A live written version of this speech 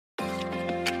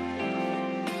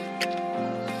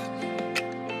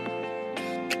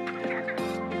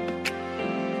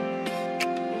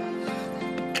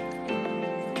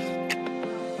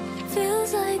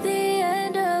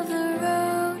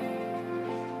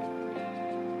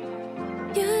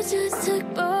took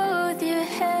both your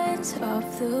hands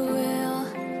off the wheel.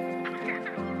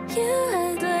 You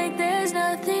act like there's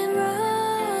nothing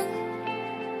wrong.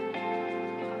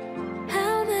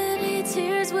 How many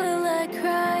tears will I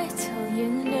cry till you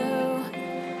know?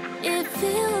 It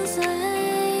feels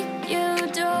like you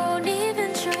don't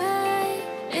even try.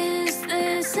 Is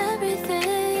this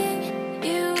everything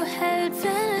you had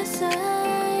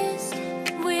fantasized?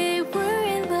 We were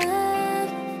in love,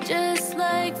 just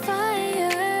like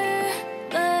fire,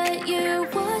 but you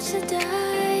watched it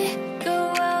die,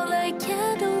 go out like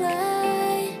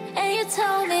candlelight. And you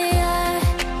told me I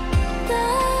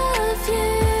love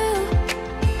you,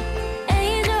 and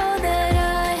you know that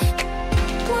I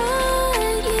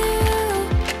want you,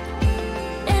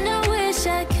 and I wish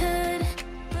I could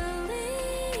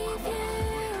believe you,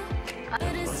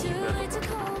 but it's too late to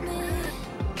call me,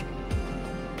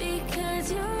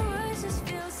 because your words just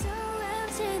feel so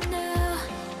empty now.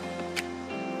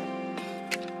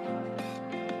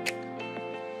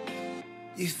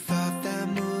 You thought that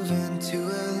moving to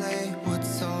LA would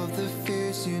solve the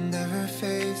fears you never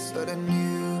faced, but I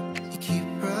knew you keep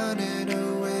running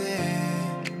away.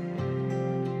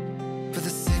 For the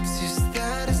 6 years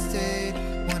that I stayed,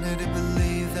 wanted to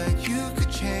believe that you could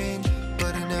change,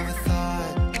 but I never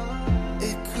thought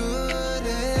it could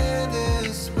end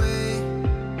this way.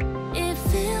 It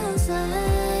feels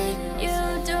like you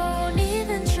don't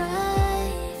even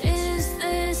try. Is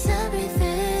this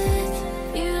everything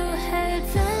you had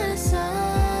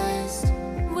fantasized?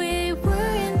 We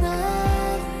were in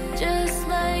love, just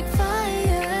like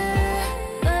fire,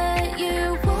 but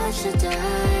you watched it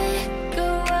die, go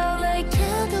out like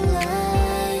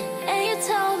candlelight. And you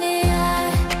told me I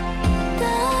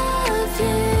love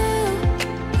you,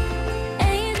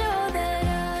 and you know that I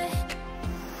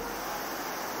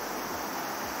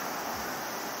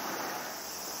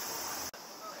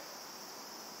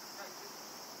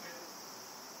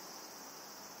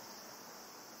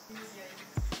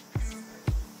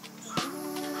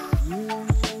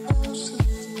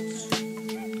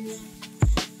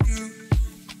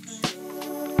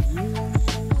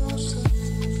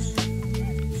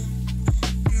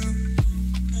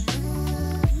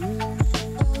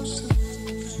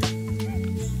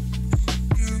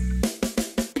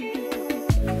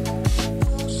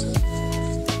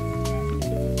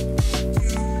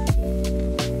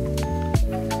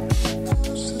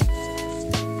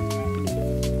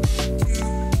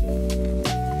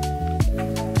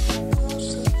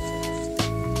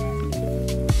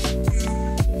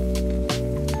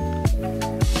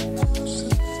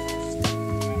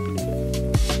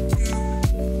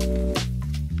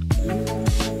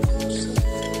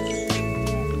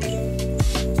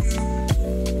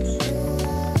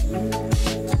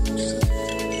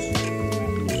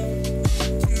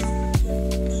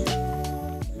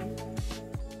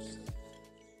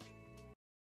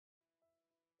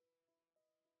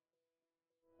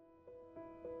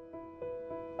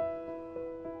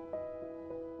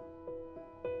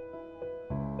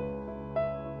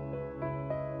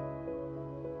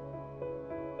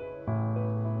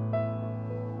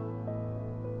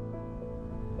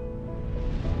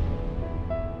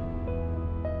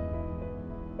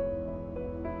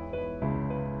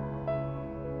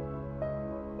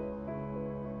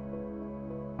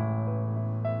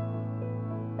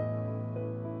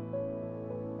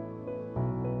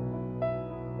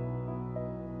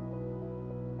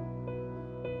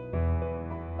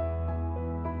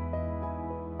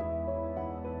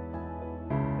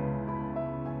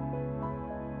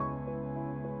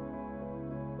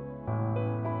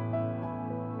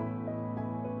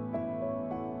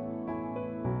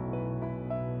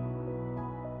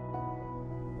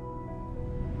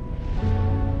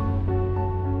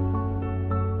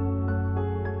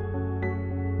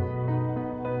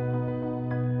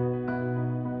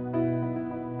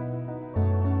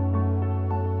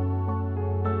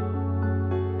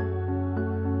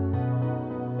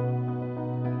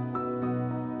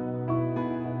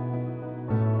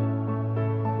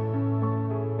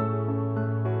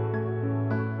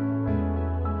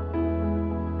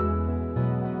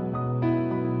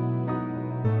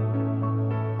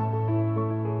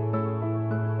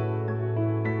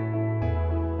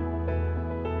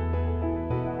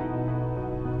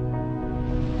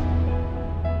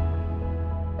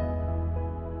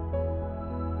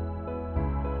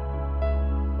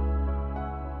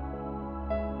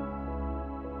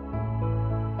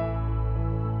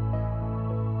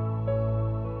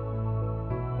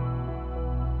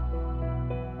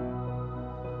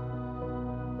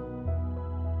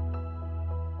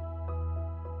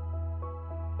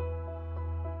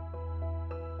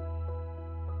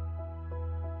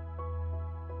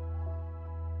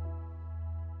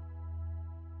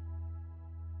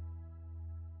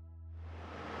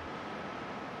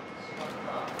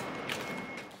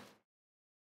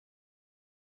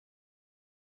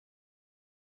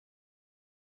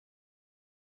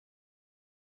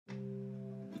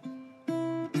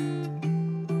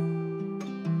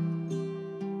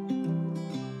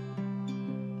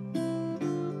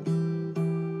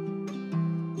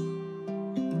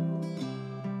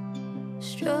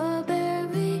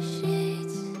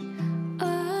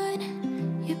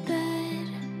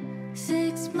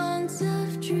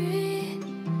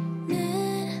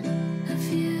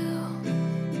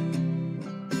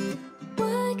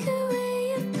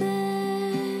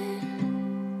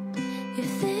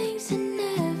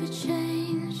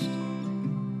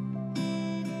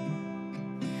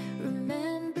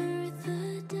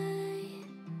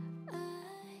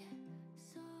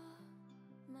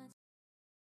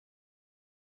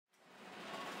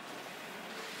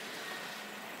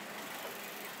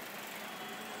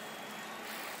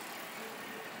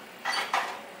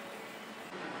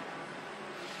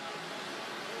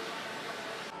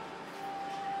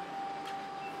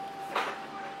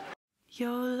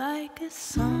You're like a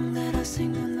song that I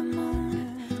sing in the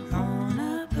morning on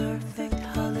a perfect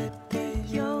holiday.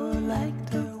 You're like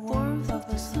the warmth of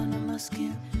the sun on my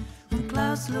skin when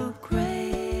clouds look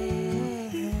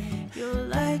gray. You're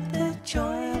like the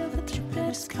joy of a trip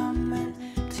that is coming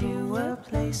to a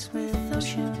place with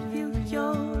ocean view.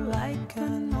 You're like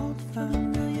an old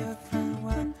familiar friend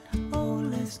when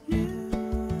all is new.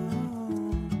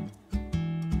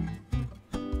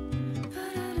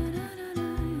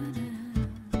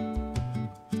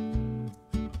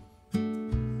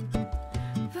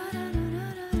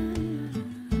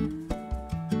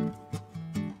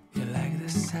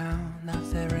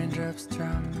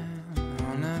 Strumming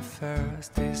on a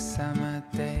first day summer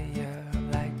day. You're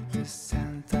like the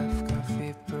scent of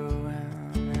coffee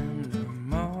brewing in the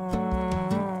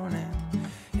morning.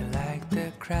 You're like the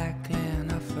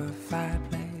crackling of a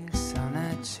fireplace on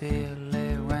a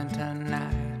chilly winter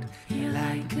night. You're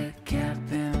like a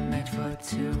cabin made for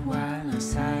two while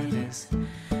inside is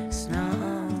snowing.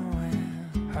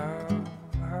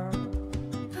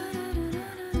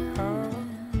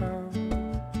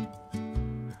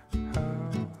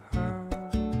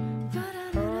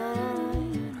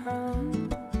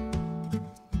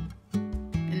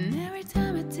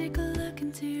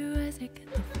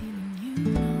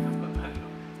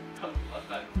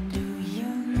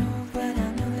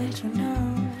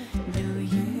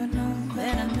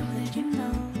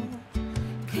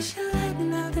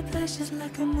 Just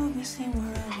like a movie scene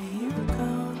wherever you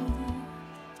go.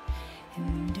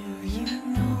 And do you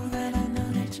know that I know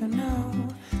that you know?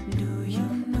 Do you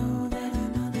know that I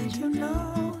know that you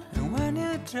know? And when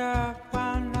you drop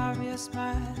one of your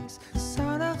smiles, the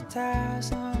sound of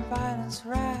tears and violence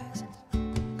rises.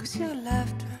 'Cause your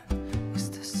laughter is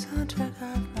the soundtrack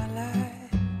of my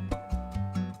life.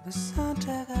 The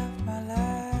soundtrack of my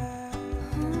life.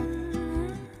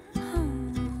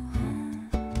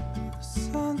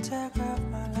 Soundtrack of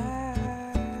my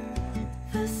life.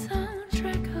 The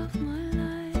soundtrack of my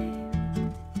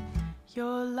life.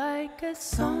 You're like a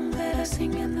song that I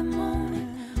sing in the morning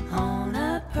on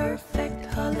a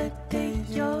perfect holiday.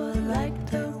 You're like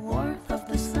the warmth of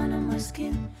the sun on my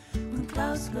skin when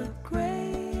clouds look gray.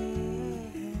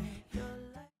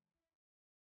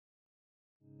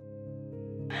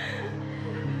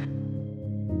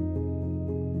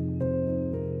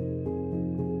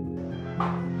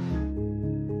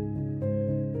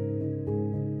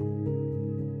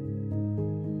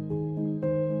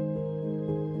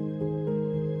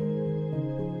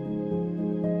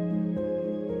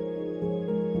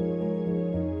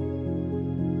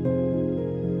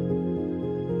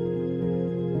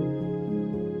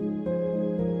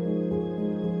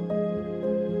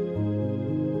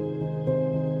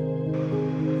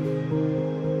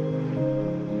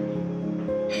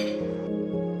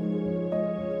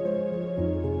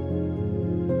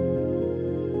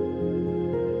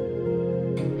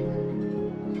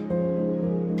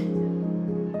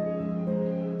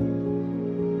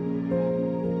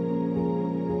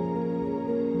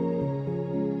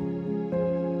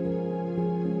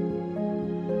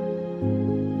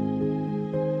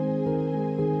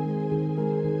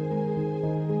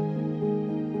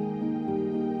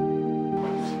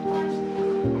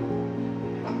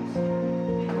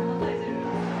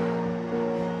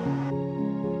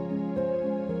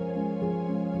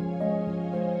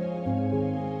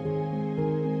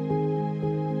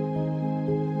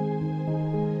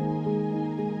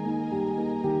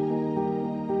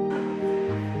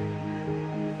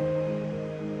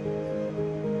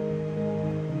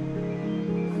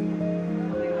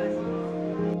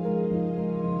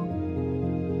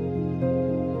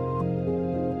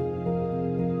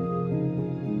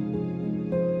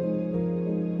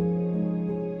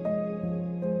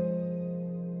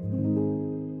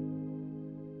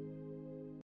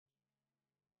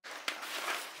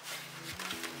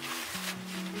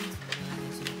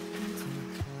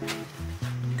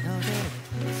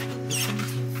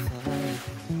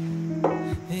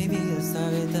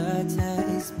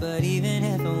 But even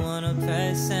if I wanna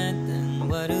press send, then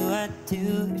what do I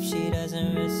do if she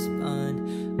doesn't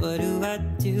respond? What do I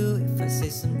do if I say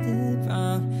something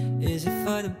wrong? Is it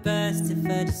for the best if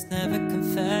I just never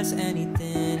confess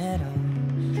anything at all?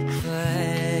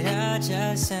 But I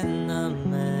just send a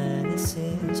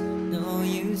message, no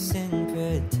use in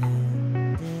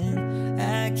pretending.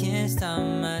 I can't stop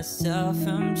myself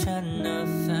from trying to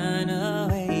find